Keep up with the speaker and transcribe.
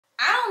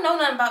don't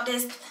know nothing about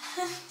this.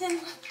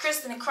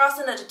 Kristen, the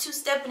crossing of the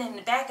two-stepping and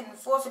the back and the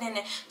forth and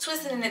the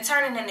twisting and the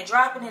turning and the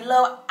dropping and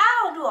low.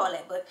 I don't do all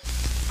that, but.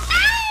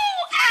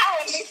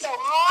 Ow, me so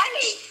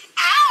horny.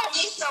 Ow,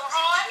 me so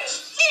horny.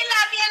 She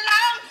love me a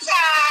long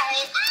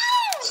time.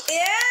 Ow.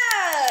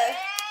 Yeah.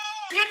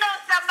 You know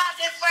something about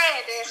this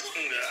Brandy?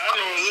 Yeah, I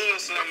know a little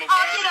something Oh,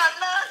 about you it. don't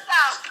love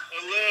something. A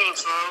little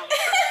something.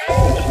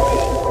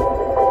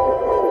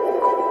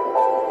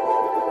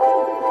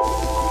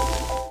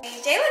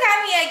 Jayla got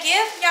me a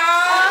gift,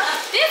 y'all.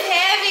 This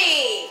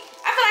heavy.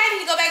 I feel like I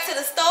need to go back to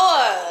the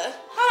store.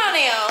 Hold on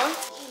now.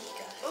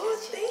 Oh,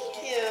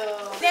 thank you.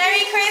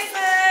 Merry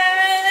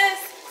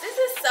Christmas. This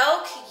is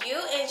so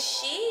cute and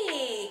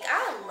chic.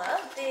 I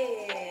love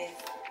this.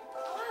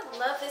 Oh, I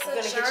love this. We're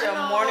gonna get your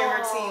morning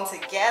routine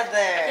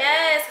together.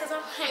 Yes, because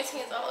my morning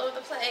routine is all over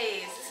the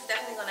place. This is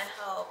definitely gonna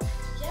help.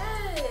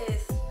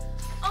 Yes.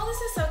 Oh, this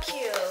is so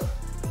cute.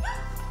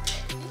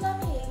 You love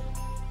me.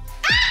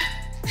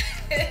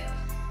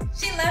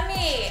 She love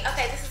me.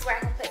 Okay, this is where I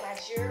can put my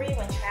jewelry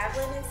when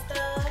traveling and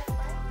stuff.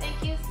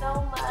 Thank you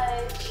so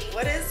much.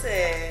 What is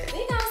it?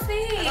 We gonna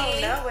see. I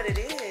don't know what it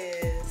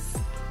is.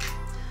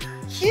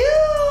 Cute.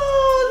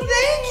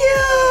 Thank you.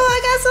 I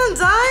got some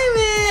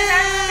diamonds. I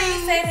remember you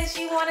said that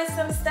you wanted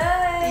some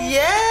studs.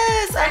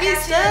 Yes, I need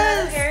got you a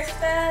little studs hair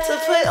studs to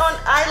put on.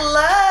 I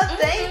love.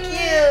 Thank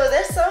you.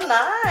 They're so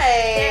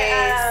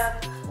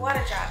nice. They're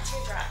water drop,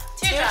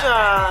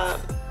 Teardrop.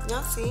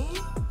 Y'all see?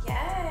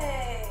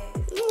 Yes.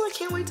 Ooh, I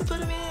can't wait to put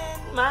them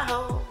in my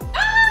home.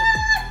 Ah!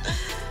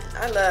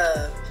 I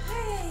love.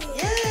 Hey.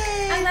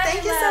 Yay! I love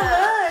Thank you, you so love.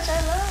 much. I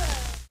love.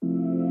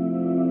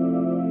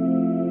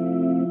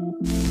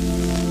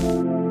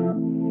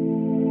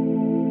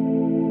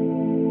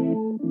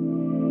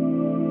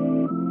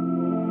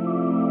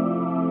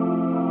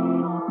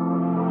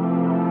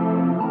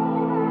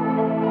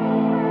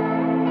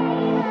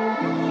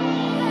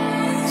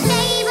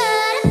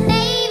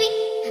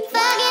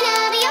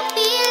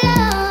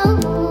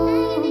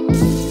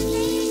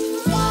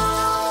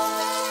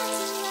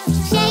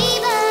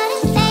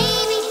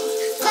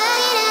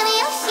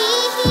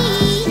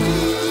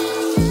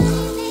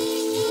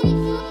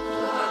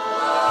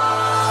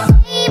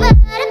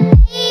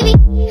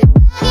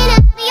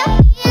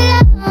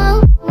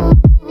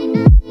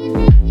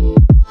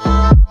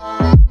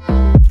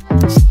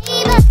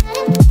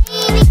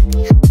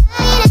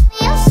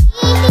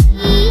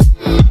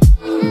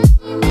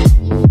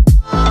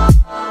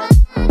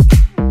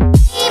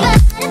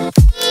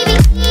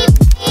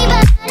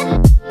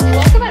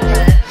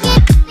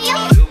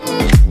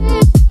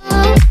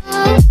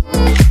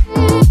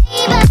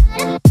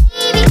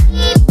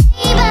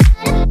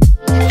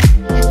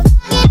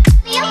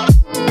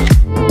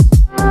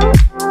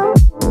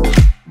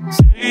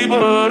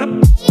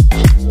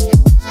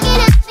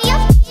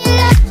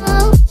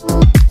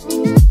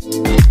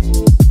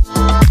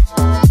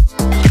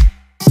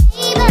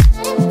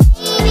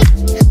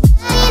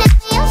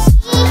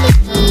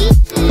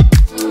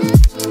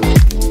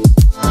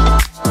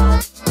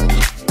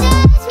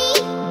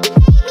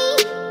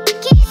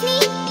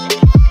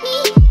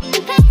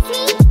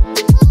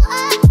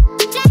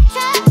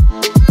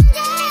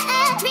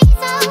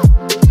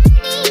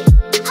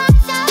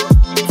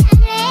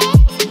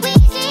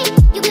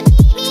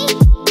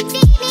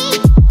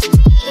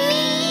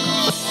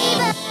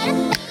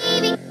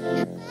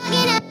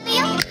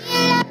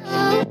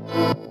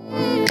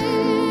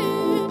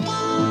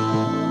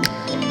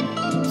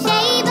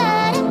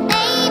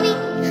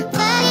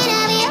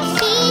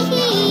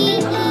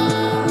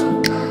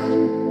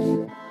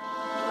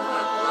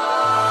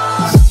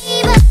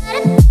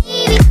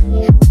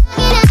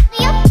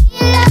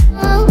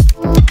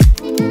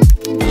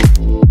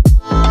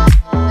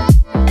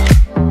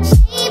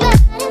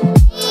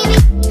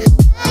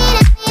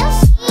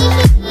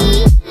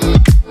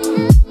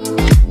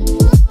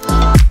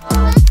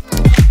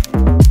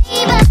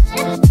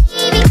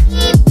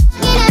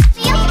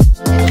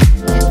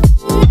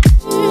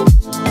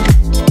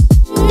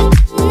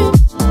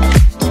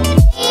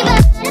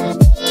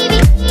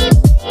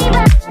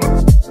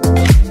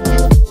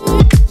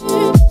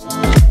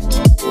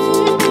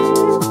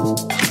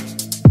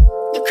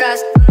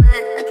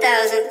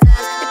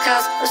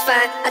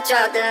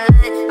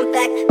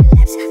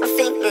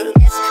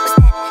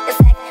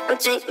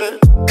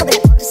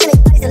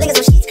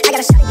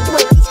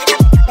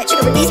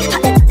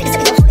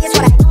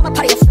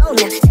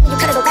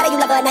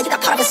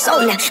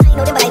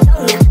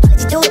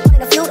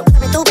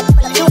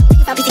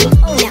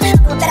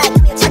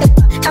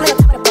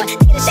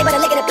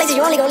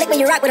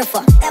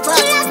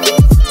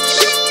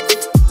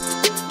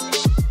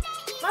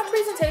 My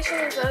presentation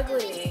is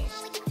ugly.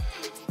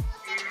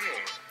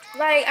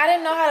 Like, I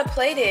didn't know how to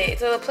plate it.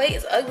 So the plate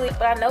is ugly,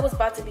 but I know it's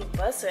about to be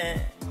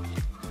bussin'.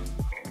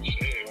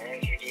 Shit, why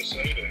don't you just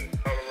say that?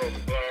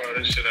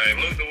 This shit ain't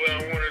look the way I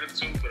wanted it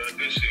to, but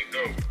this shit go.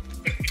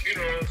 You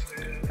know what I'm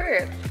saying?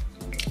 Period.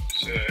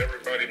 Shit,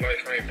 everybody's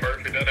life ain't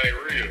perfect. That ain't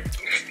real.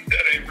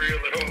 That ain't real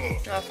at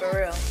all. Oh, for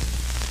real.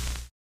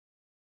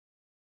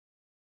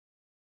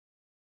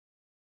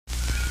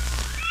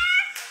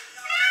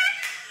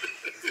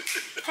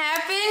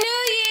 Happy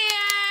New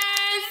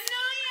Year's!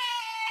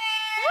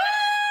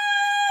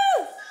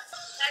 Woo!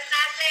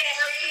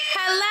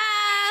 Hello!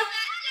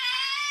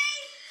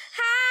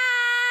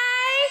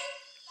 Hi!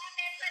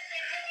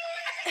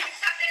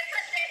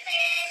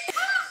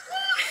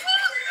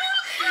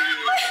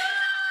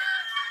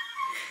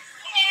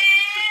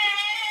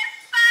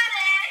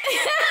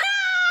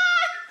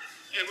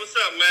 Hey, what's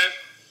up, man?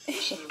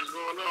 What's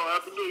going on?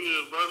 Happy New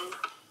Year's, brother.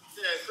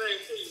 Yeah, same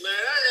to you, man.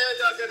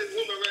 Y'all got this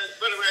woman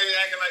running around here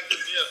acting like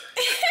this here.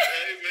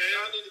 Hey, man.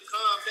 Y'all need to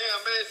calm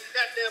down, man. She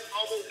goddamn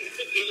almost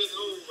 50 years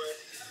old, man.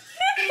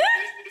 It's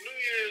the New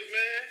Year's,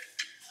 man.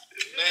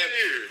 It's New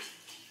Year's.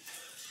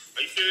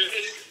 Are you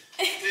serious?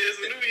 It's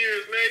the New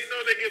Year's, man. You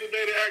know they get a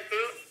day to act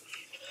up.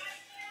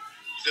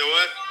 Say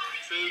what?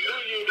 Say the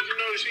New Year. Did you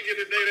know that she get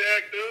a day to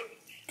act up?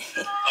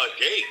 A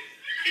date?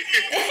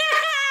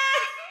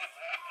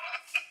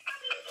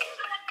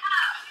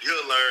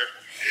 You'll learn.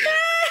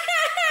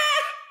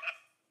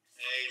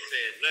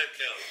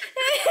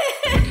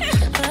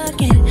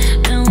 Again,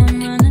 now I'm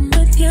running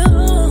with you.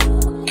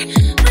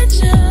 With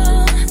you.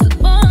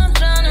 Boy, I'm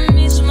trying to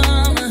meet your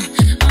mama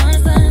on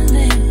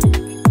Sunday.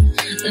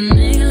 The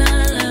nigga I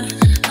love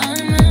on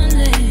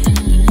Monday.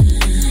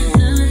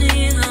 Never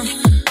need no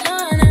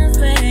one else,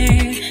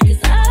 babe.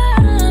 'Cause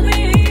I'll be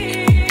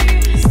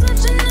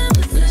switching up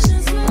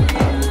positions for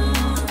you.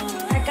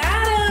 I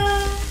got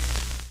him.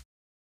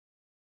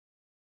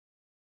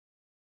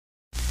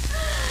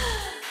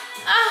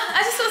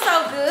 I just feel so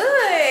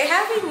good.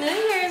 Happy New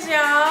Year's,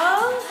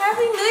 y'all.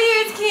 Happy New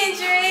Year's,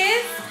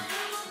 Kindreds.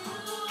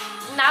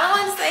 Now I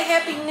want to say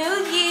Happy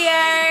New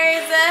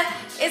Year's.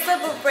 It's a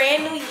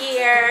brand new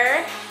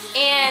year,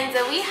 and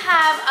we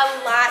have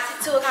a lot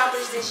to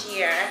accomplish this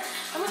year.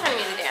 I'm gonna turn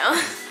the music down.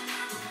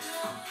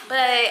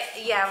 But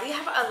yeah, we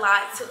have a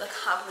lot to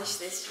accomplish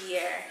this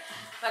year.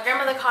 My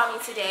grandmother called me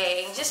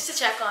today just to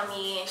check on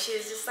me, and she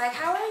was just like,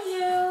 "How are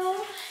you?"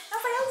 I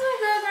was like, "I'm doing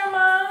good,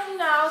 Grandma." You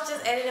know, I was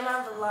just editing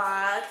my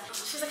vlog.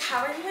 She was like,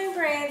 "How are you and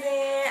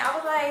Brandon?" I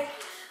was like,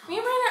 "Me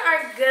and Brandon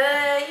are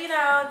good, you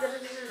know, da da da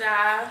da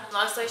da."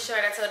 Long story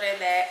short, I told her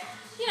that,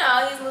 you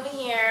know, he's moving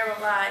here, blah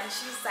blah, and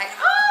she was like,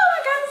 "Oh my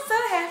God, I'm so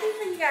happy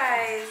for you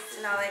guys,"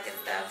 and all that good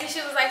stuff. And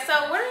she was like,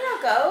 "So what are your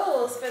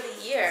goals for the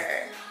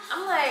year?"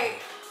 I'm like,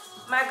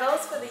 "My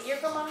goals for the year,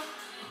 Grandma?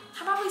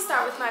 How about we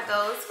start with my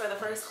goals for the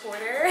first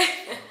quarter?"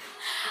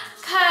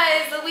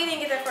 Cause we didn't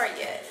get that far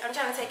yet. I'm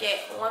trying to take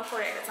it one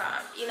quarter at a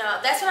time. You know,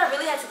 that's when I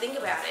really had to think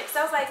about it. Cause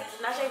I was like,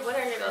 "Najee, what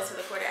are your goals for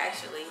the quarter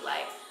actually?"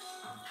 Like,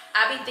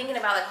 I be thinking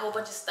about like a whole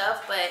bunch of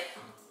stuff, but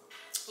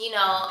you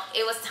know,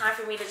 it was time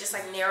for me to just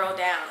like narrow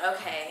down.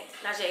 Okay,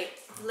 Najee,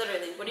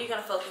 literally, what are you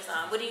gonna focus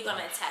on? What are you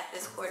gonna attack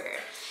this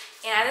quarter?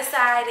 And I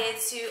decided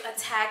to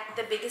attack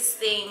the biggest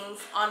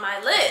things on my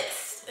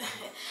list.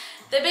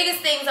 The biggest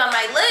things on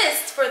my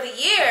list for the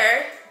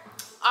year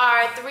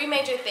are 3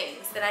 major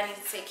things that I need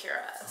to take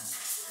care of.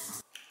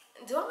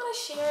 Do I want to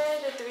share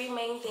the 3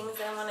 main things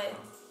that I want to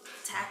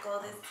tackle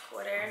this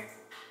quarter?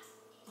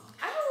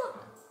 I don't.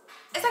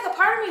 It's like a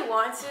part of me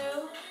want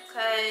to,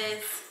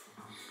 because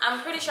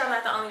I'm pretty sure I'm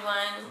not the only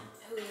one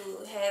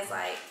who has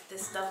like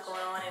this stuff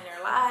going on in their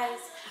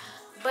lives.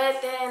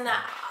 But then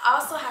I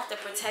also have to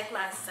protect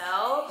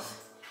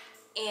myself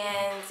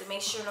and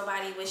make sure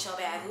nobody wish no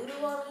bad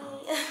voodoo on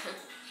me.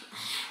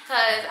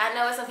 Because I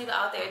know there's some people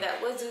out there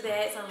that would do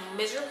that. Some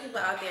miserable people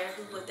out there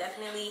who would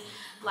definitely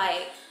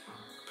like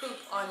poop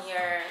on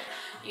your,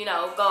 you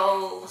know,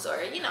 goals,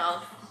 or, you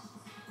know.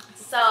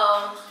 So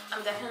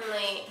I'm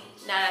definitely,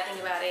 now that I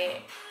think about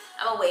it,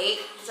 I'm gonna wait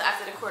until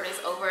after the quarter is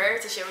over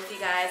to share with you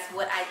guys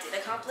what I did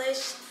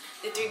accomplish.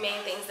 The 3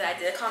 main things that I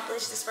did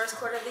accomplish this first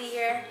quarter of the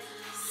year.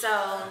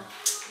 So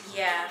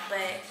yeah,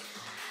 but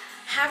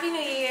Happy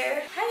New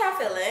Year. How y'all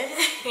feeling?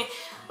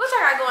 What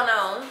y'all got going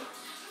on?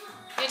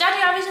 Did y'all do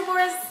y'all vision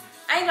boards?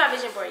 I ain't got my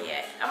vision board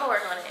yet. I'm gonna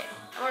work on it.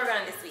 I'm gonna work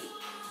on it this week.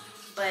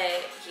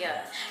 But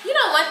yeah, you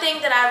know, one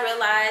thing that I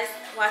realized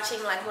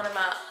watching like one of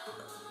my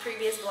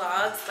previous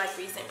vlogs, like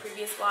recent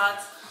previous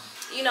vlogs,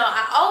 you know,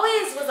 I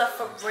always was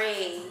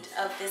afraid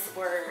of this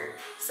word.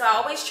 So I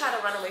always try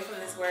to run away from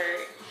this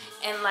word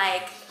and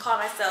like call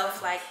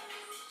myself like,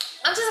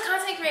 I'm just a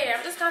content creator.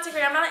 I'm just a content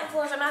creator. I'm not an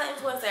influencer. I'm not an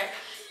influencer.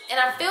 And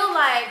I feel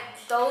like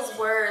those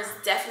words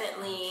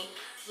definitely,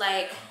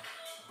 like,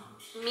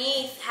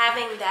 me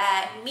having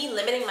that, me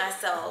limiting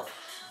myself,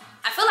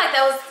 I feel like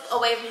that was a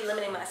way of me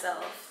limiting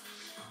myself.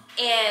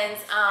 And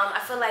I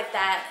feel like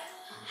that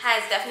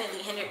has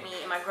definitely hindered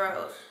me in my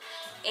growth.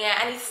 And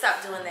I need to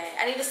stop doing that.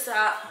 I need to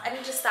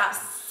stop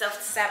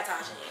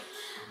self-sabotaging.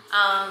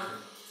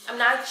 I'm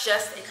not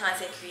just a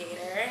content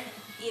creator.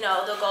 You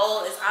know, the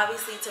goal is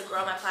obviously to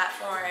grow my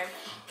platform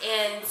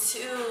and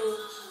to,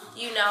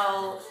 you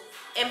know,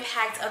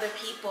 impact other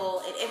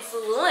people and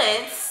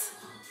influence.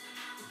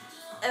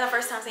 That's the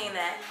first time saying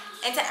that.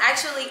 And to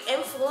actually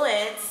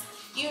influence,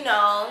 you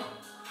know,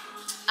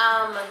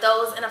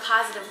 those in a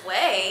positive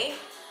way.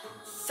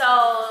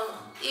 So,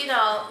 you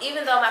know,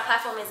 even though my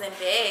platform isn't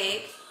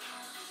big,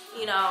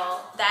 you know,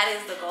 that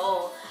is the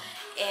goal.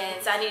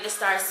 And so I need to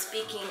start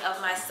speaking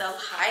of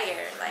myself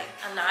higher. Like,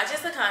 I'm not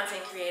just a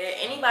content creator.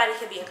 Anybody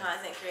can be a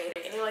content creator.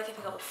 Anyone can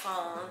pick up a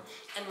phone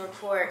and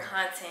record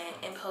content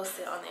and post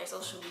it on their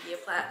social media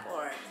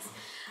platforms.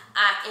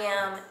 I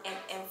am an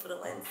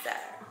influencer,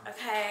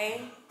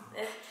 okay?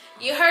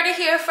 You heard it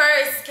here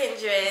first,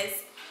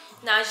 Kindreds.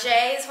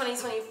 Najee,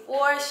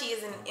 2024, she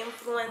is an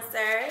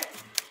influencer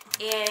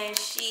and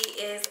she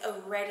is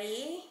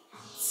ready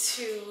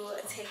to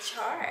take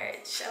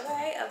charge,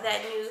 okay, of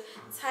that new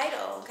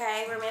title,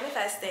 okay? We're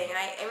manifesting.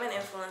 I am an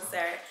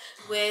influencer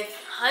with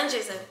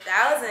hundreds of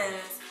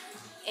thousands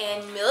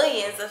and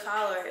millions of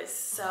followers,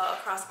 so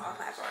across all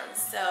platforms.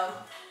 So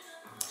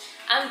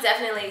I'm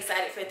definitely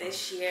excited for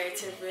this year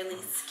to really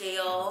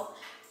scale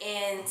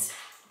in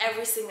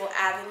every single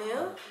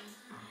avenue.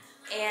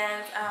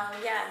 And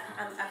yeah,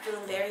 I'm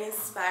feeling very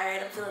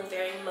inspired. I'm feeling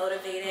very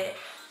motivated,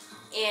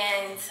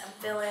 and I'm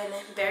feeling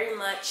very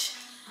much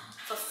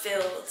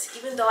fulfilled.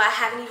 Even though I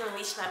haven't even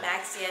reached my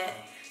max yet,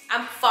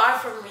 I'm far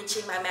from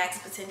reaching my max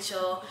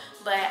potential,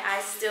 but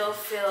I still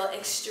feel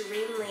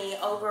extremely,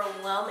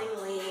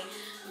 overwhelmingly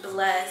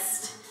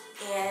blessed,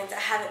 and I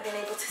haven't been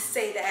able to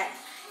say that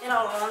in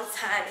a long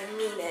time and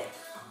mean it.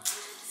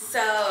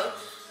 So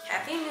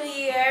Happy New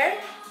Year.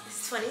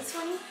 It's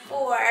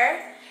 2024,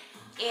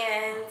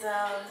 and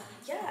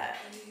yeah,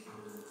 I'm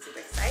super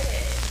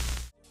excited.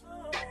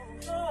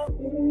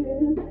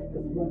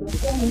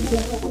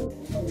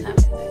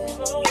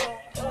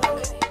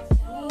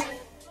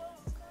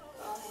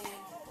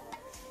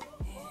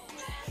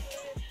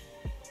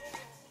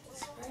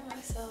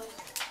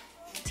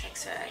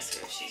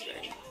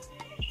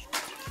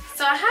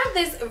 So I have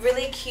this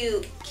really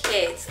cute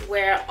kit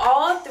where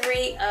all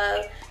three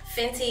of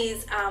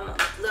Fenty's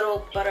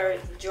little butter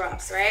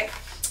drops, right?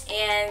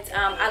 And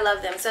I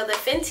love them. So the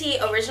Fenty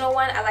original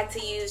one I like to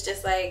use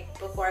just like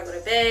before I go to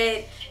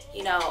bed,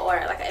 you know,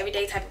 or like an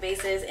everyday type of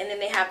basis. And then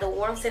they have the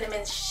warm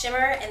cinnamon shimmer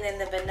and then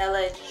the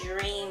vanilla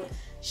dream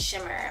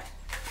shimmer.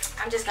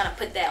 I'm just gonna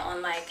put that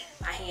on like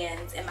my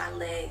hands and my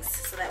legs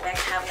so that way I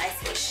can have a nice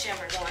little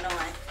shimmer going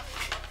on.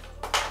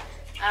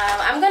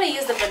 I'm gonna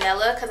use the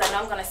vanilla because I know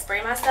I'm gonna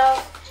spray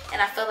myself,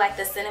 and I feel like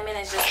the cinnamon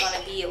is just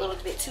gonna be a little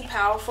bit too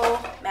powerful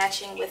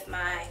matching with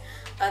my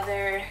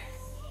other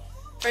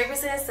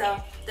fragrances.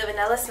 So the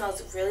vanilla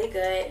smells really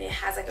good. It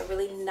has like a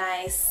really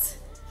nice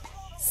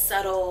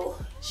subtle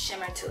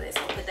shimmer to it.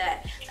 So I'll put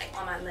that like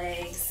on my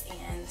legs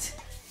and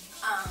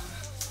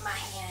my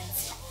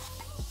hands.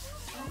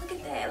 Oh, look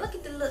at that. Look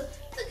at the look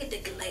at the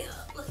glare.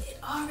 Look at it.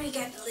 Already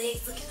got the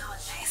legs looking all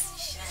nice and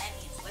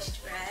shiny and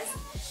moisturized,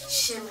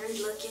 shimmery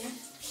looking.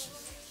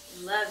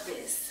 Love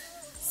this.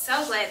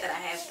 So glad that I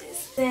have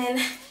this. Then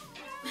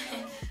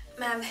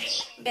my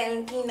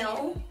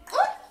Valentino.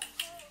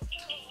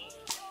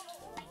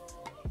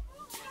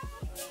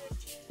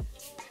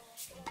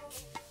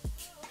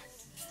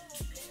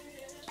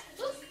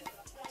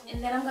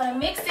 And then I'm gonna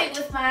mix it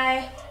with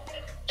my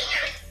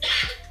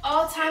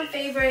all-time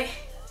favorite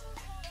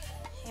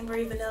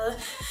Ambery vanilla.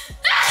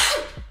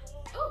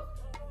 Ooh.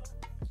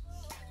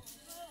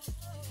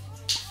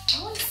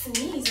 I want to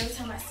sneeze every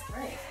time I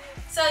spray.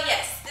 So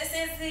yes, this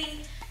is the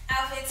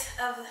outfit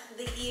of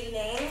the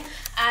evening.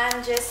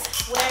 I'm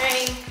just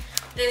wearing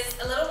this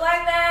little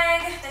black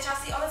bag that y'all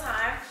see all the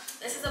time.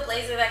 This is a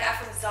blazer that I got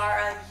from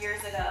Zara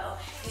years ago.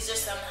 These are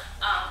some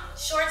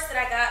shorts that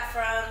I got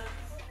from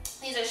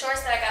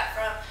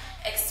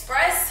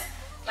Express,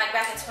 like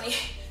back in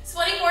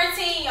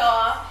 2014,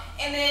 y'all.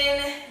 And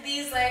then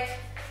these like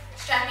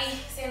strappy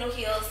sandal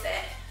heels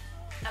that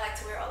I like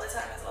to wear all the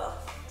time as well.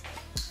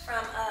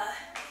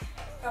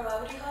 From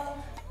what do you call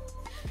them?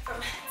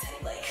 From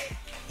Teddy Blake.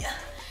 Yeah.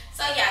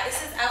 So yeah,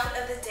 this is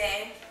outfit of the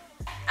day.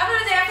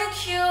 Outfit of the day, I feel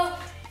cute.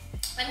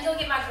 Let me go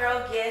get my girl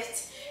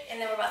gift, and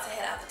then we're about to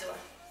head out the door.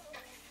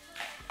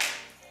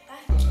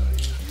 Bye.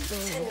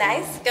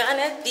 Tonight's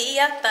gonna be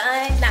a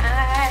fun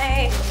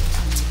night.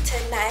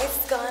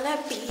 Tonight's gonna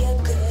be a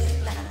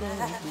good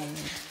night.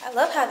 I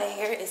love how the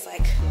hair is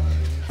like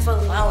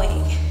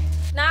flowing.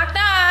 Knock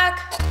knock.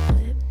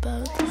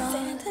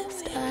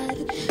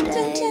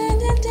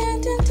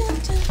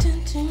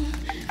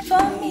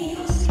 For me.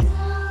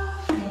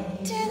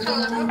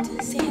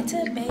 Santa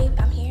babe,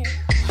 I'm here.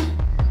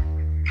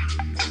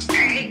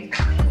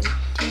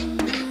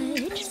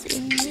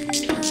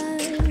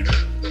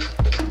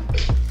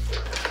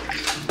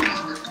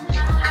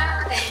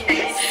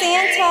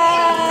 Santa!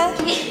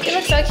 You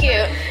look so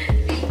cute.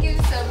 Thank you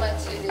so much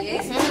for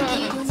this.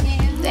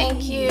 Thank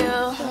you.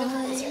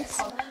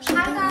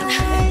 Hi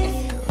guys.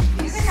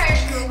 This is her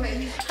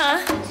roommate. Huh?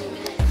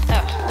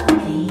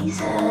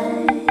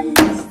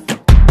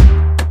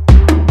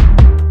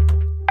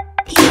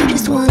 You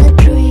just wanna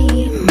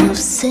dream of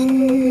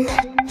sin,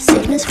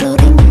 sickness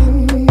floating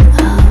in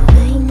our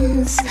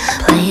veins,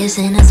 players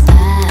in a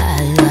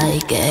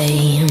spotlight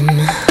game.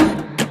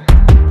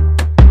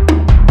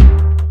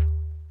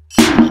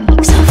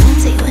 So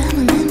fancy when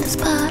I'm in the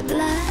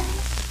spotlight.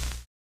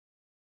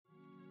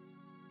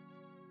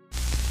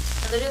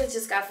 I literally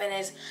just got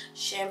finished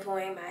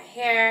shampooing my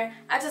hair.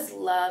 I just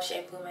love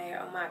shampooing my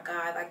hair. Oh my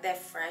god, like that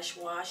fresh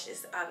wash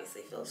just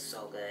obviously feels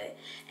so good.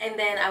 And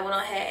then I went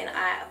ahead and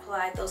I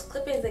applied those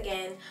clip-ins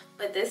again,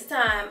 but this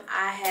time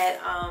I had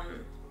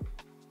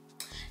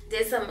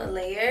did some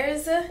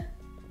layers,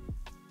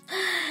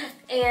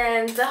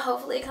 and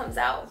hopefully it comes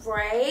out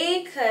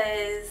right,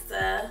 because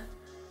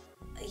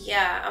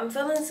yeah, I'm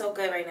feeling so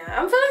good right now.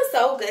 I'm feeling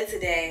so good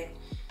today.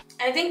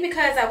 I think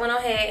because I went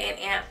ahead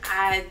and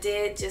I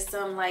did just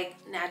some like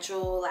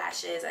natural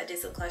lashes. I did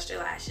some cluster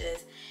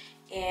lashes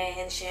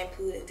and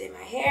shampooed and did my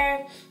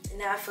hair, and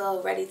now I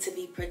feel ready to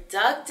be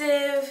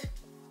productive.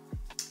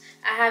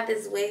 I have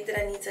this wig that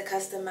I need to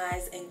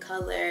customize and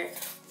color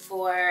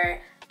for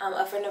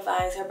a friend of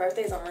mine's. Her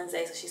birthday's on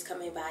Wednesday, so she's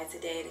coming by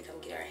today to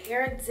come get her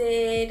hair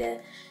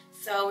did.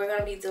 So we're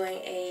gonna be doing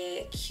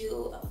a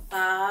cute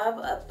bob,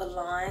 a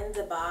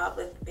blonde bob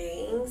with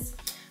bangs.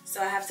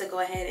 So I have to go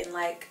ahead and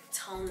like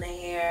tone the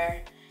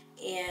hair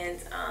and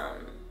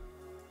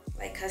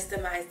like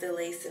customize the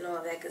lace and all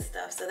of that good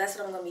stuff. So that's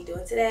what I'm gonna be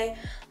doing today.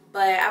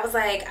 But I was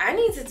like, I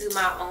need to do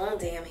my own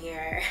damn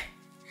hair,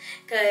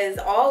 because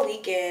all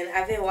weekend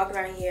I've been walking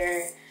around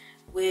here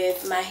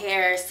with my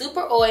hair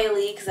super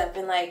oily, because I've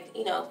been like,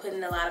 you know,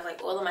 putting a lot of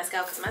like oil on my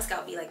scalp, because my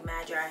scalp be like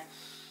mad dry,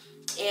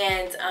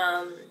 and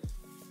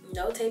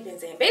no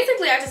tape-ins in.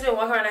 Basically, I just been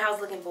walking around the house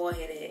looking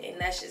bald-headed,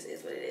 and that just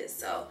is what it is.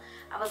 So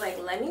I was like,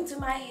 let me do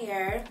my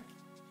hair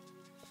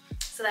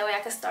so that way I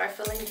can start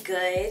feeling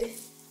good,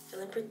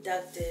 feeling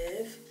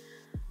productive.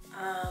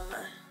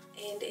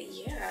 And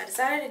yeah, I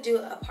decided to do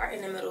a part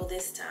in the middle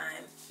this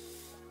time.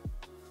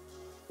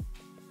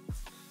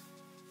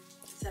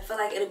 So I feel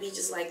like it'll be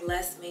just like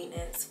less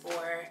maintenance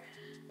for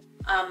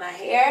my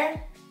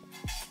hair,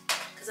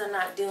 because I'm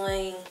not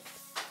doing,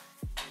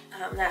 I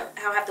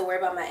don't have to worry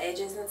about my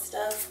edges and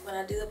stuff when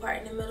I do the part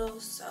in the middle.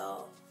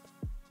 So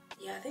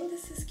yeah, I think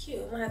this is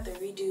cute. I'm gonna have to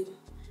redo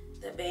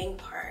the bang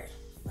part,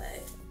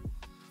 but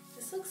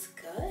this looks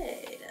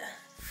good.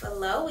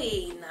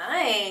 Flowy,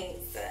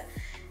 nice.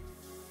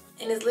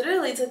 And it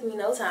literally took me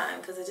no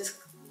time, because I just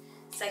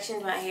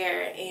sectioned my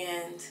hair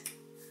and,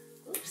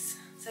 oops,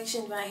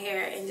 sectioned my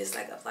hair and just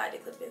like applied the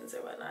clip-ins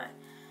or whatnot.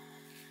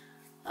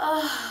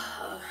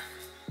 Oh,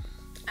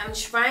 I'm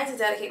trying to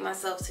dedicate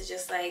myself to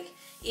just like,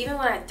 even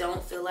when I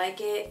don't feel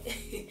like it,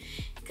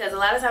 because a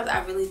lot of times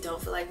I really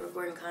don't feel like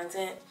recording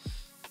content,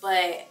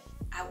 but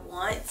I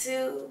want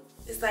to.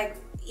 It's like,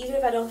 even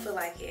if I don't feel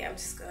like it, I'm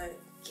just gonna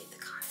get the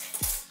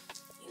content.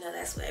 You know,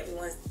 that's what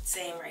everyone's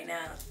saying right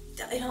now.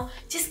 You know,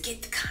 just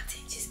get the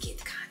content, just get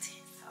the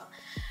content. So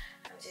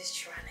I'm just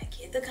trying to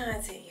get the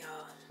content, y'all.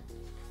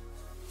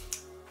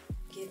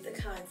 Get the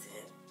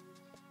content.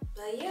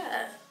 But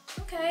yeah,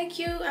 okay,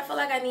 cute. I feel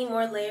like I need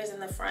more layers in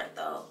the front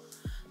though.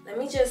 Let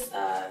me just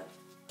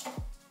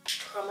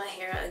curl my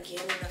hair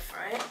again in the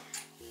front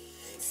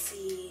and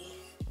see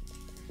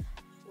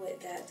what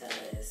that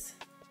does.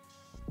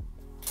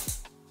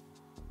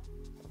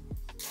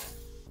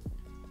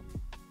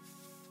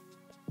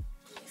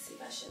 Let me see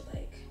if I should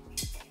like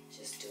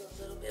just do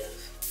a little bit of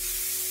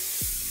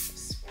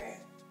spray,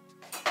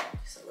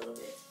 just a little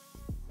bit.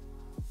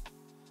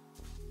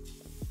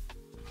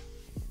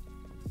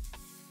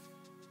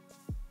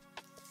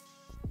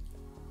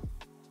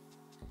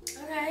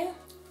 Okay,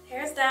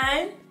 hair's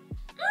done.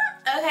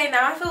 Okay,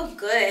 now I feel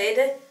good.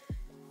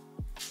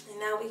 And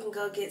now we can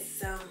go get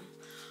some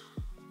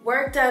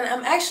work done.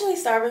 I'm actually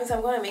starving, so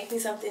I'm going to make me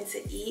something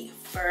to eat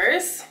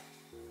first.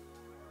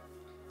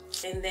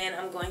 And then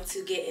I'm going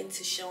to get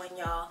into showing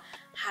y'all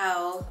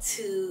how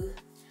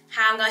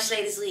I'm going to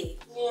slay this wig.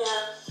 Yeah.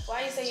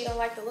 Why you say you don't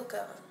like the look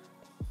of them?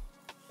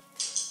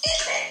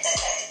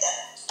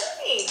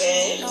 Hey,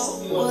 babe.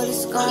 What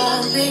it's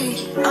gonna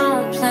be? I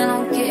don't plan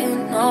on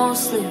getting no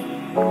sleep.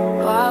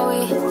 While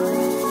we doing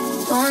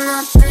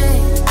our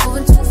thing,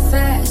 moving too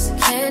fast.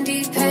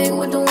 Candy paint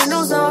with the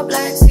windows all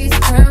black, seats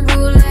creme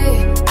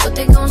brulee. What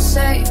they gon'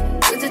 say?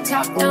 With the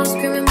top down,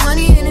 screaming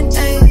money,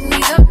 anything.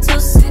 We up till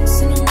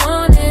 6 in the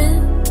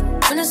morning.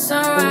 When the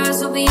sunrise,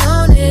 we'll be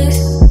on it.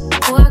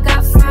 Oh, I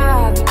got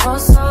 5, and all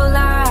so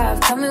live.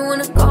 Tell me when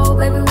to go,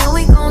 baby. When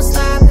we gon'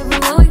 slide, baby.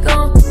 When we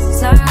gon'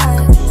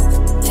 slide.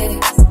 Hey.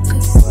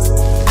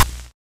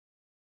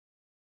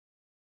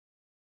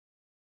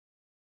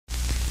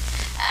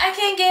 I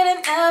can't get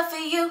enough of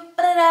you,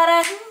 but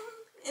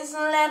it's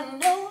let them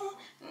know.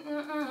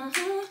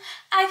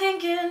 I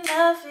can't get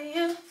enough of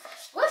you.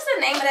 What's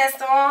the name of that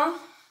song?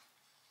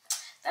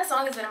 That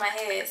song has been in my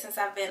head since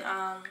I've been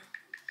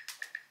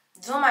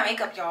doing my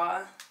makeup,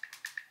 y'all.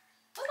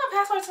 What's my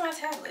password to my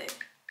tablet?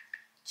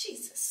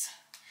 Jesus.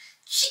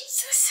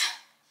 Jesus.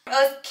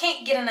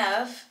 Can't get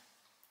enough.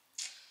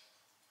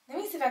 Let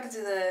me see if I can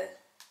do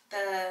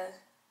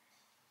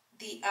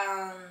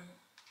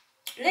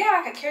do they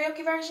got like a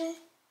karaoke version?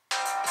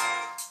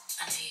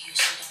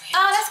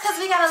 Oh, that's because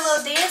we got a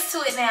little dance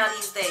to it now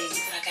these days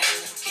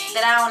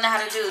that I don't know how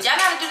to do. Y'all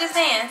know how to do this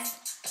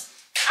dance?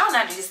 I don't know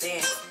how to do this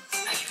dance.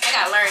 I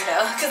gotta learn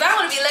though, because I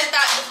want to be left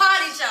out in the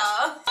party,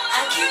 y'all.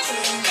 I can't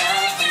get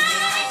enough.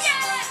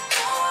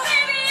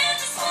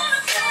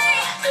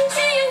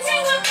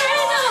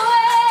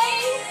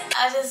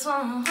 just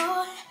want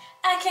more.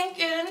 I can't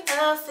get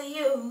enough of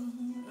you.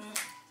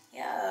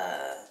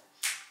 Yeah,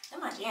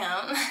 that's my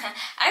jam.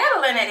 I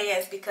gotta learn that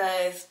dance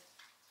because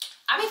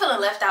I be feeling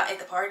left out at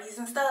the parties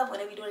and stuff when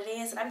they be doing the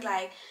dance, and I be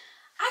like,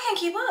 I can't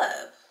keep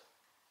up.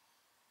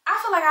 I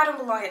feel like I don't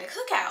belong at the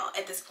cookout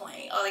at this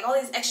point, or like all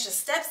these extra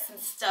steps and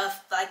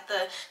stuff. Like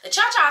the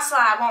cha-cha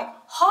slide went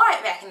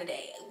hard back in the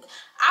day.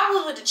 I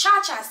was with the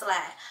cha-cha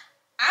slide.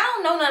 I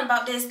don't know nothing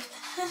about this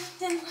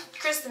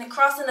Kristen and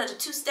crossing of the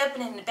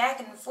two-stepping and the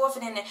back and the forth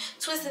and the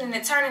twisting and the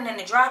turning and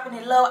the dropping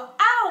it low.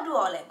 I don't do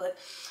all that, but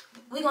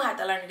we gonna have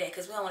to learn today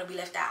because we don't want to be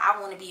left out. I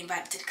want to be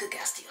invited to the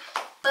cookout still.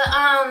 But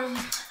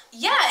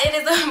yeah, it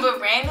is a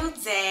brand new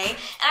day, and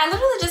I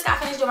literally just got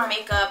finished doing my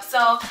makeup. So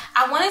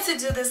I wanted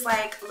to do this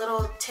like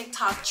little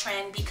TikTok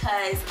trend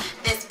because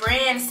this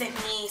brand sent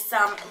me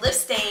some lip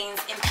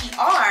stains in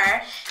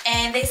PR,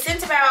 and they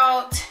sent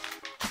about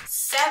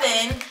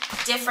 7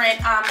 different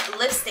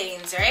lip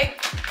stains, right?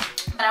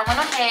 But I went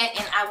ahead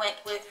and I went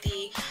with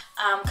the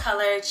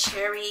color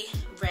Cherry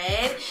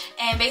Red,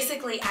 and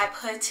basically I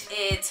put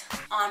it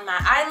on my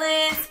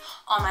eyelids,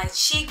 on my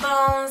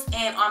cheekbones,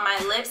 and on my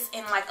lips,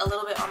 and like a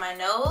little bit on my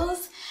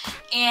nose.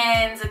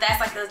 And that's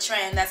like the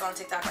trend that's on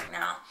TikTok right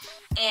now.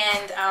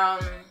 And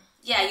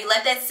yeah, you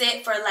let that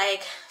sit for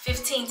like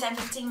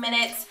 10-15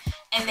 minutes,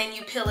 and then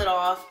you peel it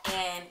off,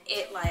 and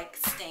it like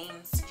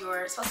stains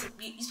you're supposed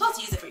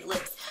to use it for your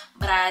lips,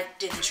 but I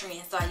did the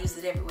trend, so I used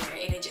it everywhere,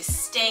 and it just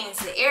stains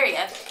the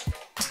area.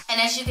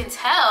 And as you can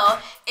tell,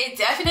 it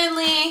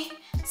definitely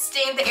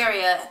stained the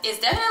area. It's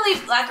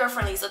definitely black girl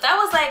friendly. So that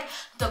was like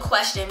the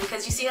question,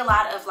 because you see a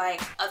lot of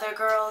like other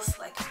girls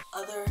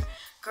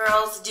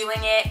doing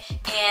it,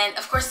 and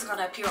of course it's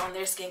gonna appear on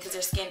their skin because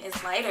their skin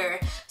is lighter.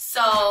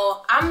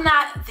 So I'm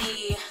not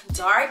the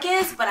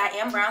darkest, but I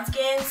am brown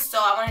skin, so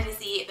I wanted to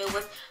see if it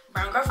was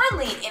brown girl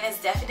friendly, and it's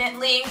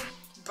definitely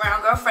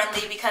brown girl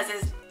friendly because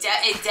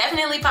it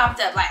definitely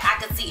popped up. Like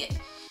I could see it.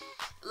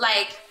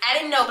 Like I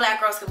didn't know black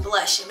girls can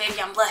blush, and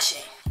maybe I'm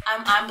blushing.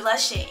 I'm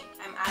blushing.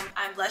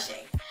 I'm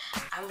blushing.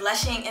 I'm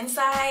blushing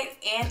inside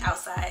and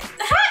outside.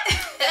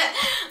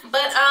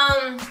 But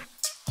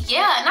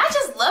yeah, and I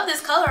just love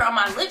this color on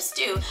my lips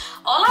too.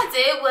 All I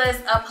did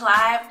was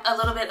apply a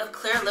little bit of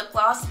clear lip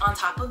gloss on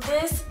top of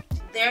this.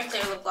 Their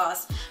clear lip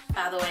gloss,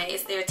 by the way,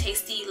 it's their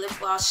Tasty Lip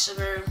Gloss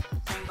Sugar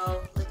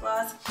Rainbow Lip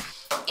Gloss.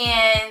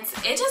 And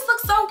it just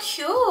looks so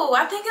cute.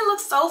 I think it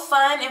looks so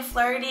fun and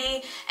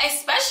flirty,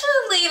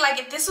 especially like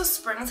if this was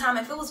springtime,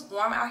 if it was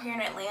warm out here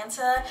in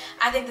Atlanta,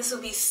 I think this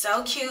would be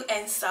so cute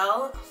and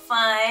so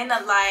fun.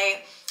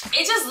 Like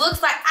it just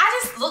looks like,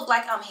 I just look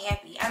like I'm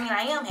happy. I mean,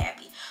 I am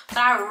happy, but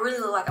I really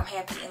look like I'm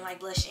happy and like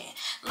blushing.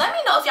 Let me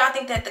know if y'all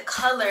think that the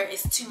color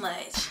is too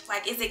much.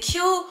 Like, is it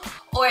cute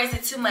or is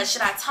it too much?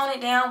 Should I tone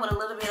it down with a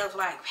little bit of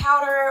like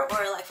powder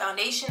or like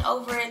foundation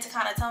over it to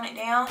kind of tone it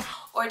down?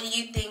 Or do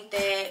you think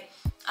that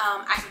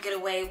I could get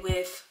away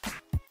with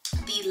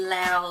the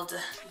loud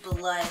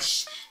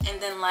blush and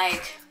then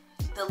like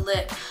the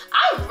lip?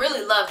 I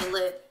really love the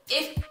lip.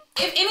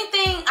 If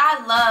anything,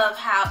 I love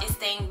how it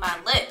stained my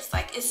lips.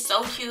 Like, it's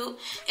so cute.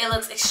 It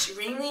looks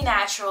extremely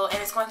natural, and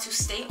it's going to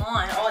stay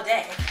on all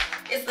day.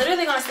 It's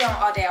literally going to stay on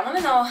all day. I want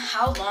to know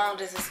how long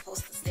does it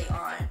supposed to stay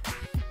on.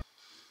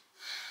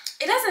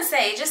 It doesn't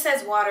say. It just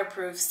says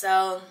waterproof.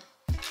 So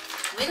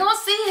we're going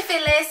to see if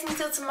it lasts me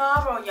till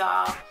tomorrow,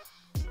 y'all.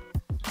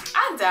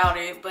 I doubt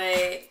it, but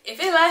if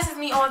it lasts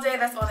me all day,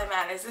 that's all that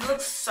matters. It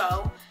looks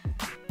so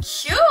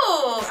cute.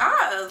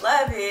 I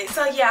love it.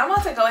 So yeah, I'm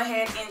about to go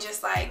ahead and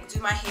just like do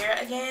my hair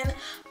again.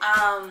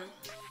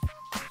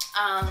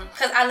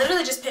 Because I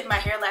literally just pinned my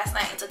hair last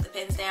night and took the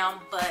pins down,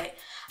 but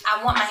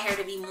I want my hair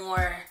to be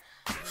more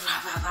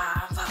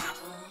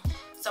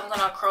so I'm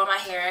gonna curl my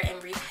hair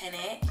and repin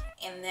it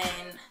and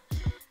then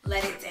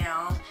let it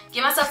down,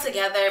 get myself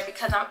together,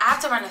 because I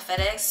have to run to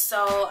FedEx.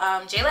 So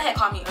Jayla had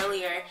called me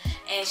earlier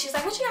and she's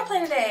like, what you got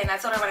planned today? And I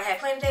told her what I had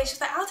planned today. She's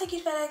like, I'll take you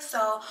to FedEx.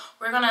 So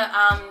we're gonna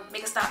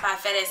make a stop by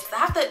FedEx.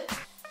 I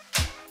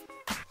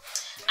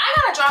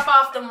gotta drop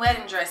off them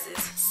wedding dresses.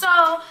 So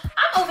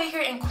I'm over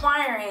here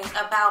inquiring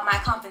about my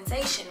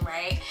compensation,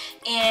 right?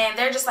 And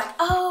they're just like,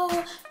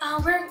 oh,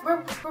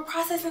 we're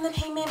processing the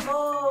payment,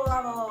 blah,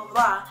 blah, blah,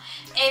 blah.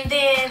 And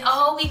then a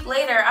whole week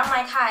later, I'm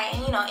like, hi,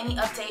 and you know, any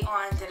update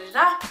on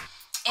da-da-da?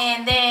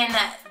 And then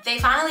they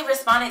finally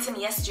responded to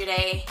me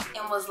yesterday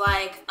and was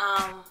like,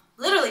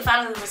 literally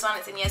finally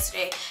responded to me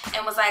yesterday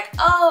and was like,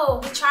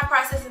 oh, we tried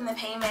processing the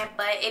payment,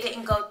 but it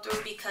didn't go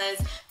through because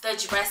the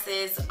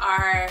dresses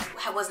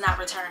was not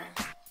returned.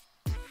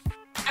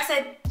 I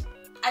said,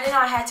 I didn't know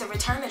I had to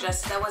return the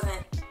dresses. That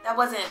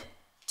wasn't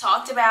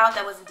talked about,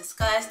 that wasn't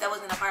discussed, that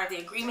wasn't a part of the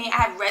agreement.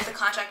 I had read the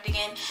contract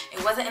again.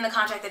 It wasn't in the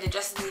contract that the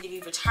dresses need to be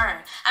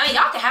returned. I mean,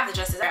 y'all can have the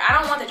dresses. I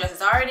don't want the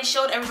dresses. I already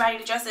showed everybody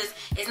the dresses.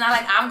 It's not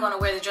like I'm gonna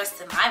wear the dress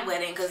to my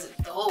wedding because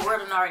the whole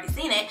world has already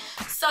seen it.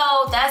 So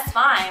that's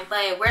fine,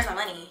 but where's my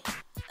money?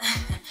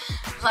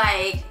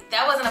 Like,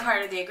 that wasn't a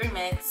part of the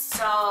agreement.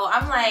 So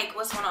I'm like,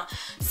 what's going on?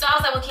 So I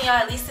was like, well, can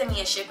y'all at least send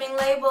me a shipping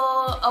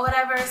label or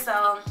whatever?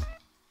 So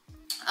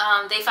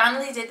They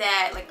finally did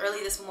that like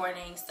early this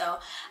morning, so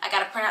I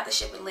gotta print out the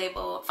shipping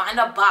label, find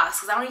a box,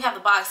 because I don't even have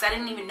the box. I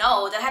didn't even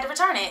know that I had to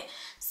return it.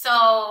 So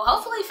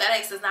hopefully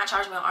FedEx does not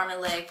charge me an arm and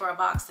a leg for a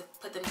box to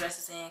put them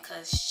dresses in,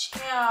 because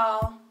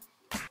ciao.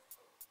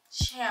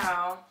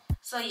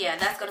 So yeah,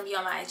 that's gonna be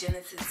on my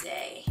agenda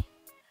today.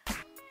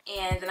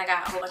 And then I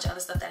got a whole bunch of other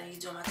stuff that I need to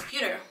do on my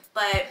computer.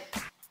 But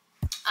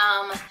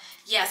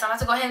yeah, so I'm about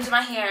to go ahead and do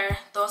my hair,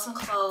 throw some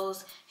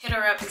clothes, hit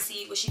her up to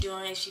see what she's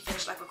doing, if she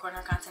finished like recording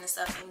her content and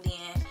stuff, and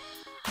then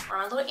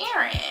run a little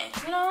errand,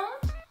 you know?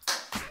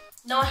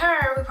 Knowing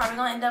her, we're probably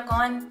gonna end up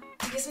going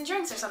to get some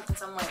drinks or something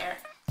somewhere.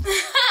 Knowing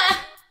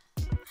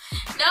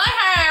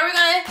her, we're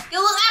gonna get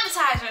a little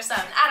appetizer or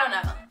something. I don't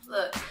know.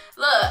 Look,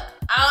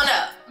 I don't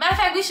know. Matter of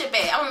fact, we should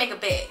bet. I'm gonna make a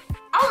bet.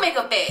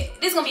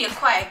 This is gonna be a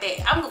quiet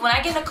bet. When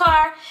I get in the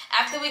car,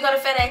 after we go to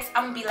FedEx,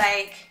 I'm gonna be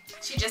like,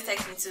 she just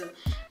texted me too.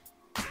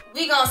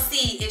 We gonna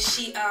see if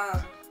she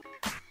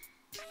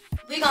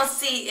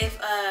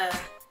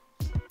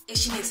if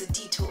she makes a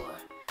detour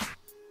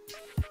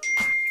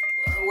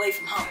away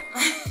from home.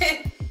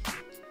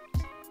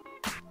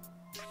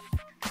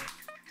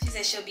 She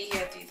said she'll be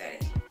here at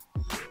 3:30.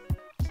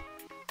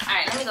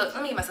 Alright, let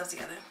me get myself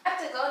together. I have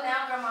to go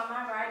now, Grandma.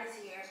 My ride is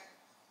here.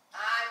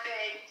 Alright,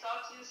 babe.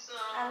 Talk to you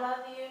soon. I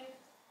love you.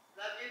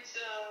 Love you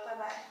too.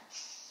 Bye-bye.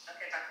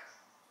 Okay, bye.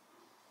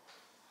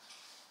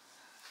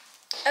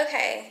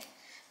 Okay.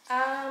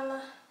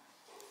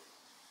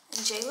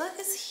 Jayla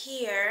is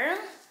here.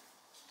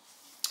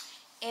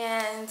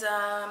 And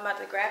I'm about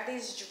to grab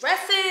these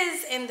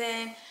dresses and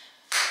then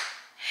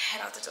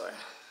head out the door.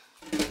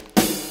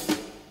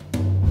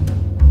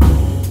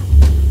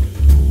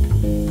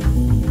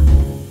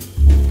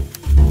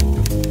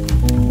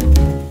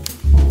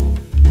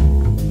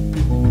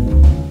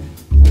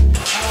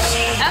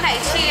 Okay,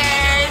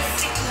 cheers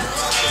to,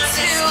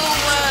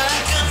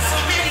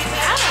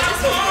 I don't know,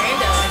 this is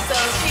random. So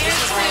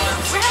cheers to,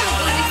 we're having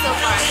a good week so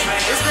far.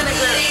 It's been a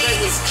great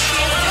week.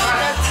 Cheers to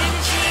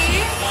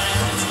productivity.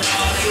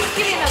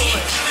 Give me another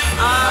one.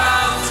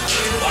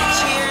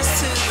 Cheers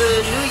to the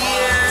new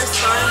year,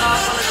 starting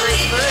off on a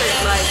great foot.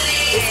 Like,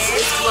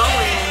 it's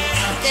flowing.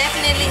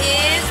 Definitely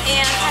is,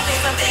 and I'm having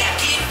something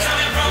else.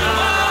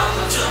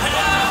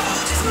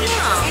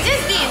 Yeah.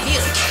 Just being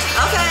beautiful.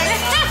 Okay,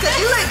 because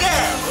you look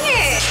good.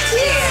 Yeah.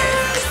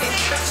 Cheers.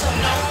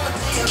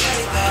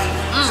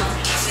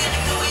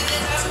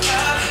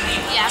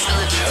 Yeah, I feel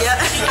it. Yeah.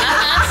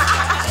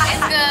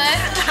 It's good.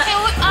 Hey,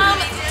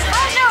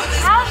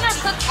 how's your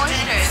cooked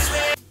oysters?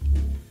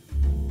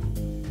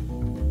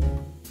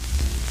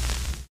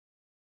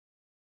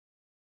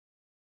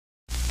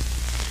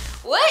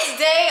 What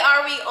day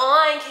are we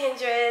on,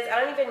 Kindreds? I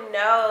don't even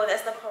know.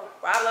 That's the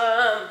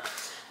problem.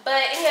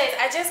 But anyways,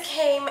 I just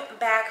came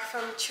back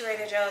from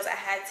Trader Joe's. I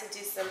had to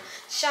do some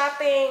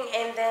shopping,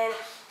 and then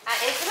I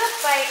ended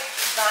up like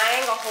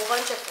buying a whole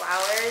bunch of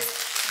flowers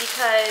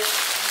because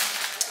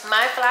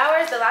my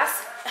flowers,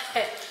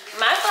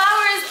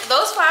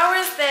 those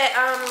flowers that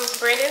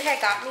Brandon had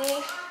got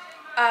me,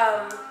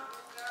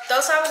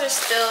 those flowers are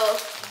still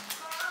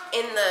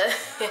in the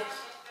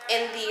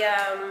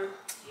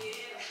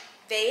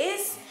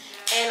vase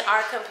and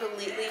are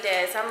completely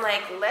dead. So I'm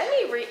like, let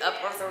me re-up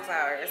on some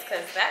flowers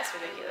because that's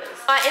ridiculous.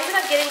 I ended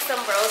up getting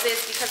some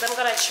roses because I'm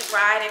gonna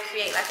try to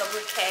create like a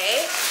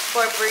bouquet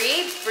for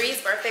Bree.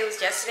 Bree's birthday was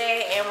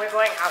yesterday and we're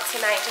going out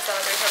tonight to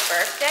celebrate her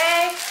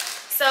birthday.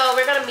 So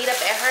we're gonna meet up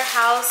at her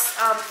house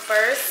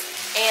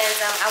first, and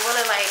I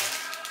wanna like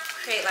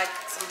create like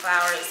some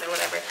flowers or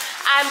whatever.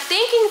 I'm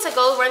thinking to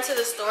go run to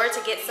the store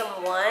to get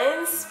some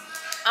ones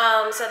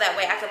so that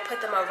way I could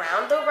put them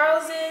around the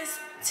roses.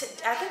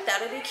 I think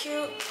that would be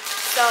cute.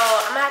 So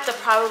I'm gonna have to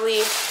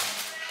probably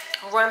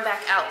run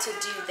back out to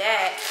do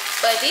that.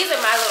 But these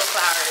are my little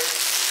flowers.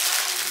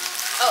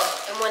 Oh,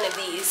 and one of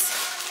these.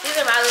 These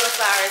are my little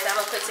flowers that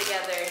I'm gonna put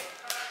together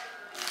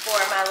for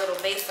my little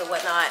vase or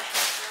whatnot.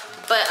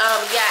 But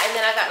yeah, and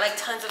then I got like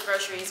tons of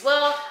groceries.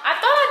 Well, I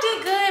thought I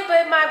did good,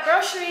 but my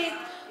grocery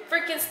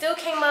freaking still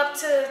came up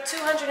to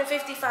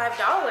 $255.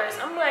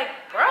 I'm like,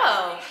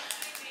 bro.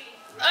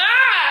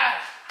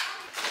 Ah!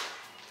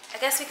 I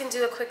guess we can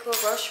do a quick little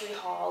grocery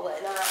haul,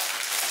 whatnot,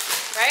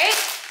 right?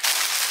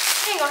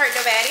 Ain't gonna hurt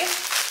nobody.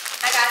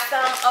 I got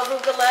some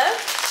arugula,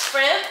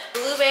 shrimp,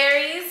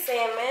 blueberries,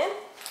 salmon,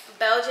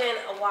 Belgian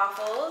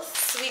waffles,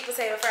 sweet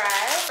potato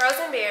fries,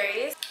 frozen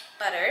berries,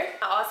 butter,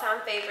 my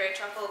all-time favorite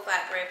truffle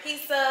flatbread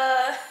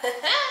pizza.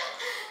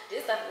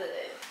 This stuff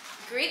good.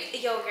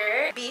 Greek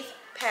yogurt, beef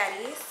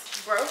patties,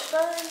 brioche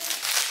buns,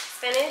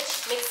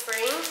 spinach, mixed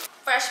spring,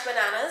 fresh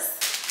bananas,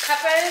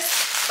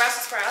 peppers,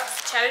 Brussels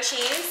sprouts, cheddar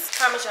cheese,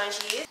 Parmesan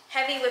cheese,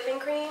 heavy whipping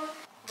cream,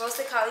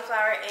 roasted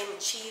cauliflower and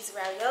cheese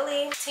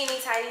ravioli, teeny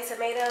tiny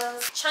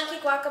tomatoes, chunky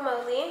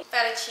guacamole,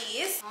 feta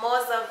cheese,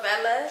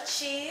 mozzarella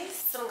cheese,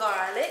 some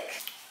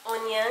garlic,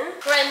 onion,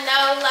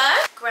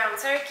 granola, ground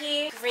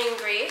turkey, green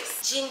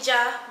grapes,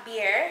 ginger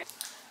beer,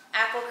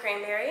 apple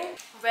cranberry,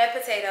 red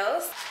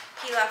potatoes,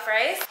 pilaf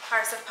rice,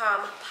 hearts of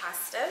palm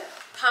pasta,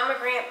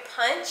 pomegranate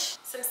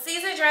punch, some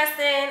Caesar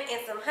dressing,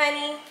 and some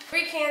honey,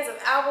 3 cans of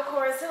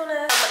albacore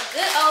tuna, some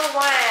good old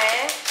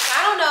wine.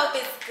 I don't know if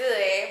it's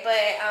good, but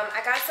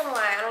I got some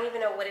wine. I don't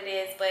even know what it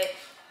is, but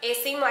it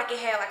seemed like it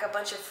had like a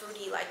bunch of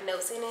fruity like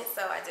notes in it,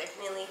 so I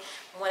definitely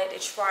wanted to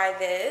try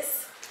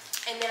this.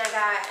 And then I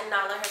got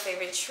Nala her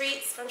favorite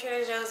treats from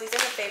Trader Joe's. These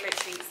are her favorite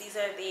treats. These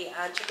are the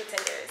chicken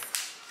tenders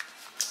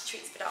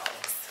treats for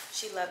dogs.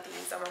 She loved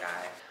these. Oh my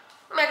god.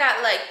 I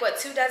got like what,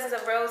 2 dozens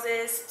of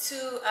roses,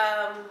 2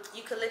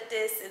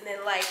 eucalyptus, and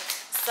then like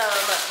some,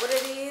 what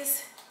are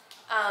these?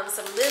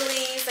 Some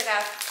lilies. I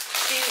got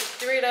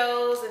 3 of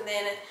those, and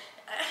then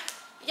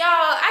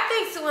y'all, I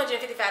think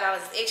 $255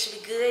 is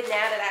actually good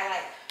now that I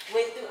like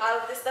went through all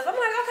of this stuff. I'm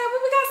like, okay,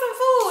 well, we got some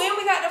food and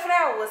we got the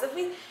flowers. If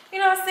we, you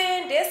know what I'm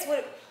saying, that's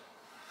what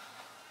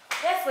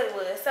it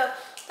was. So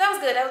that was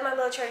good. That was my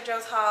little Trader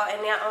Joe's haul. And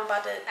now I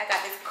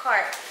got this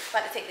cart,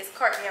 about to take this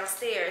cart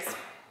downstairs.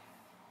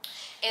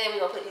 And then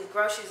we're gonna put these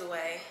groceries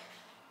away.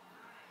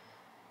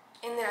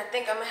 And then I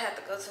think I'm gonna have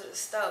to go to the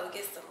store and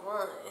get some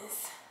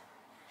ones.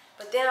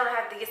 But then I'm gonna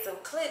have to get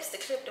some clips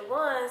to clip the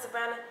ones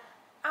around the,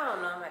 I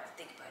don't know, I'm gonna have to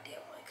think about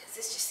that one because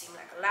this just seemed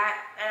like a lot.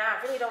 And I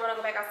really don't wanna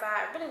go back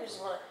outside. I really just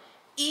wanna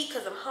eat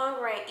because I'm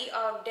hungry and eat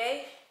all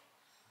day.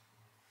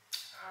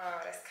 Oh,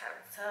 that's kind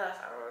of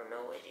tough. I don't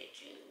know what to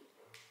do.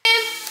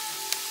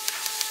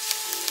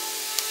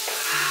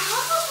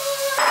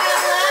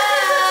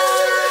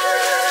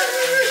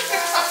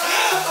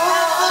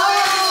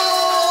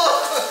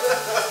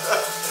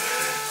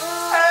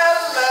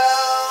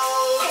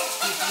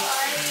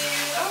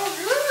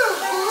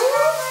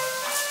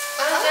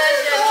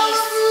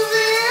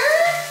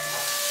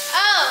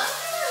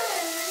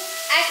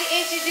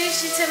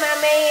 Introduce you to my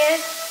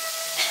man.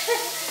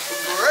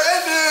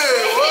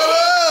 Brandon, what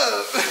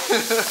up?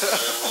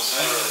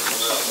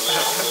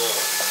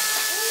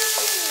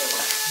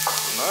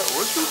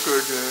 What you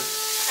cooking?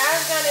 I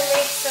was gonna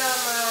make some,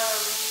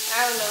 I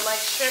don't know, like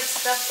shrimp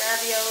stuffed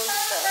ravioli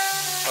stuff.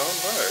 Oh,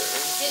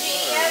 nice. Did you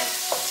eat yet?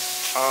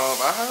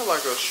 I had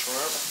like a shrimp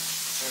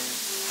and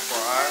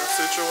fry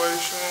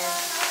situation.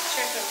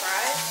 Shrimp and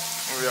fries?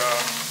 Yeah.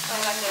 Oh,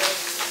 like a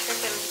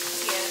shrimp and,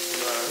 yeah.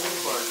 Yeah, it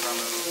was like kind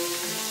of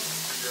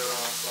together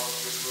on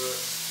sauce, but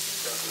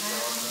got the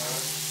job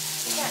done.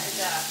 You got the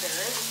job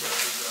done. Got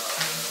the job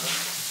done.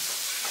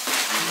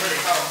 Wait,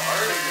 how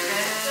are you?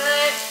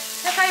 Good.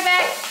 Let's call you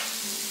back.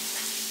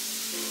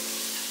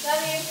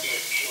 Love you.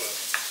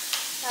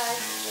 Bye.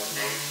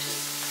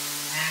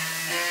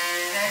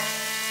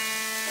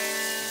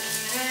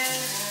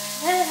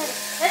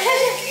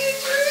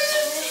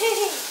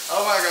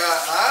 Oh my god,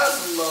 I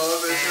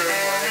love that you're and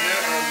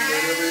Brandon are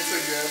literally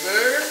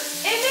together.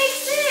 It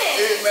makes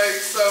sense. It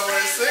makes so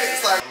much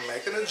sense. Like, I'm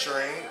making a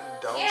drink,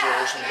 don't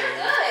judge me.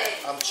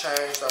 Good. I'm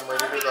changed, I'm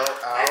ready to go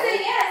I said out.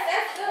 yes,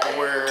 that's good.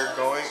 We're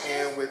going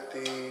in with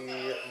the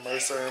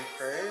Mercer and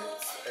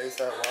Prince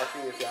ASAP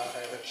Rocky. If y'all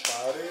haven't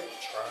tried it,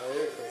 try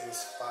it because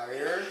it's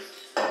fire.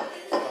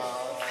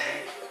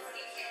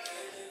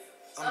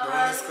 I'm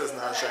doing this because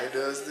Najee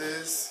does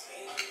this.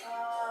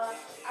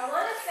 I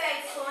want to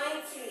say 20.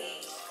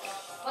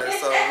 Okay,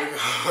 so we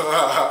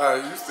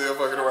gonna, you still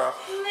fucking around.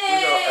 We're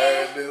gonna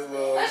add this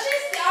little. But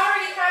she's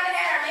already kind of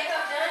had her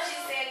makeup done, she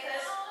said,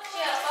 because she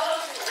had a photo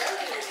shoot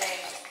earlier today.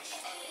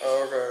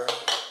 Okay.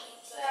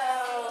 So.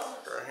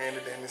 Girl, hand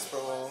it in this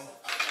spoon.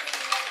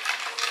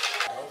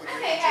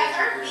 Okay, have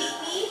her beat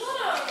me. Hold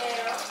on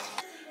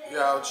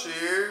now. Y'all,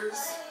 cheers.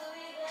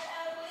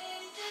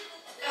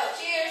 Oh,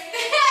 cheers.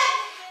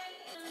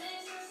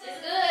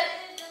 It's good.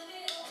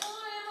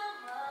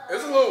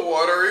 It's a little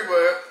watery,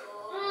 but.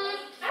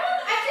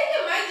 I think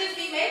it might just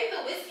be maybe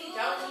the whiskey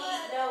don't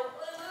need no.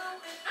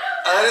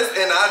 Honest,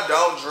 and I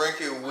don't drink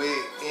it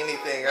with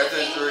anything. I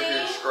just drink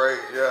it straight,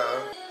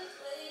 yeah.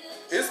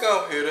 It's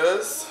gonna hit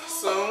us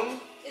soon.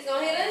 It's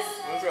gonna hit us?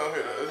 It's gonna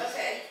hit us.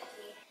 Okay.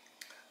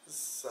 It's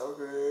so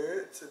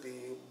good to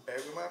be back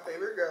with my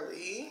favorite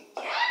girlie.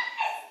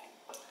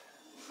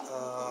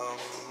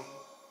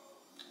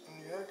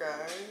 Yeah,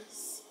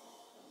 guys.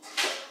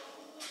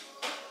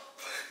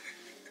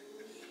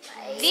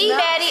 The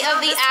baddie of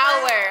the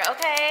hour,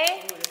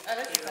 okay? Oh,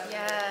 that's good.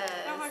 Yes.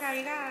 Oh my god,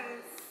 you guys.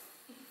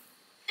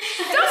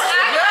 Don't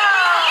act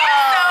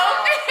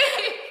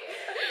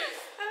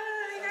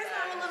You guys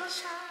sound a little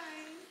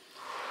shy.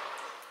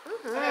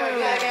 Are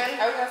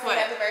we gonna sing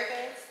happy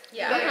birthdays?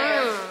 Yeah. Let's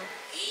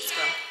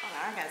go. Hold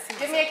on, I gotta see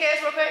Give me a kiss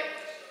real quick.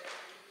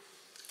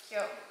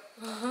 Yo.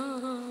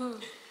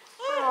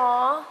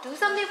 Aww. Do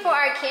something for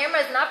our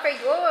cameras, not for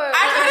yours.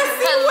 I gotta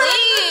see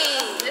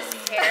Please. This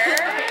hair.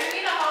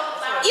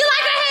 You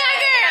like her hair,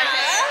 girl?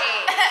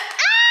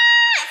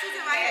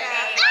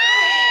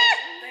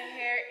 The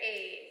hair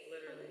ate.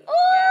 Literally.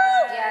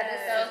 Yeah, this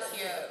is so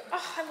cute.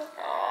 Oh,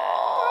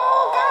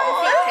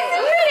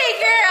 pretty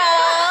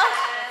girl.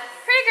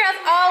 Pretty girls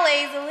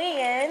always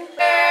win.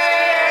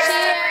 Cheers.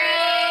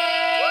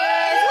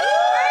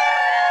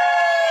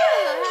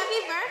 Happy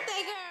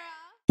birthday, girl.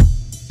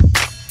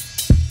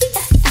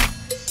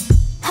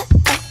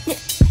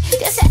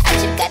 Guess I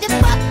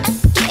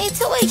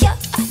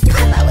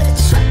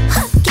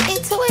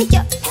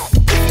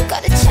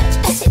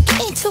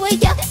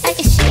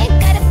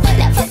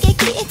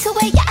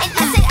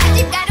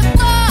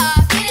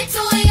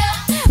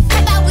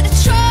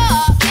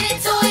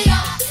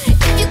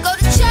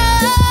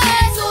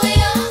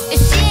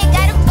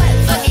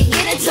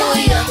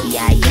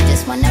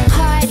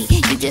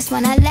just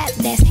wanna lap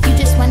dance. You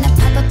just wanna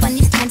pop up on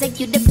these cans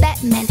like you the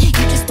Batman. You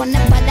just wanna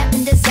ball out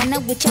in designer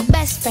with your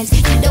best friends.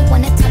 You don't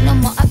wanna talk no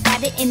more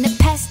about it in the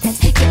past tense.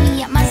 Get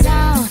me out my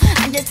zone,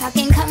 I'm just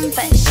talking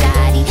comfort,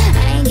 shawty.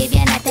 I ain't give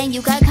you nothing,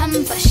 you got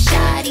comfort,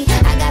 shawty.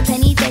 I got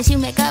plenty things you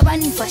make a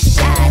run for,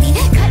 shawty.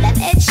 Call up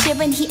Ed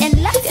Sheeran, he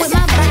in love with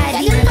my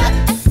body.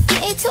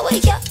 Get into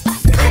it, yo.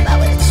 Pop out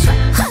with a truck,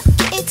 huh?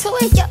 Get into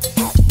it, yo.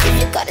 If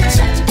you go to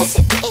church, I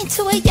said get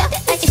into it, yo.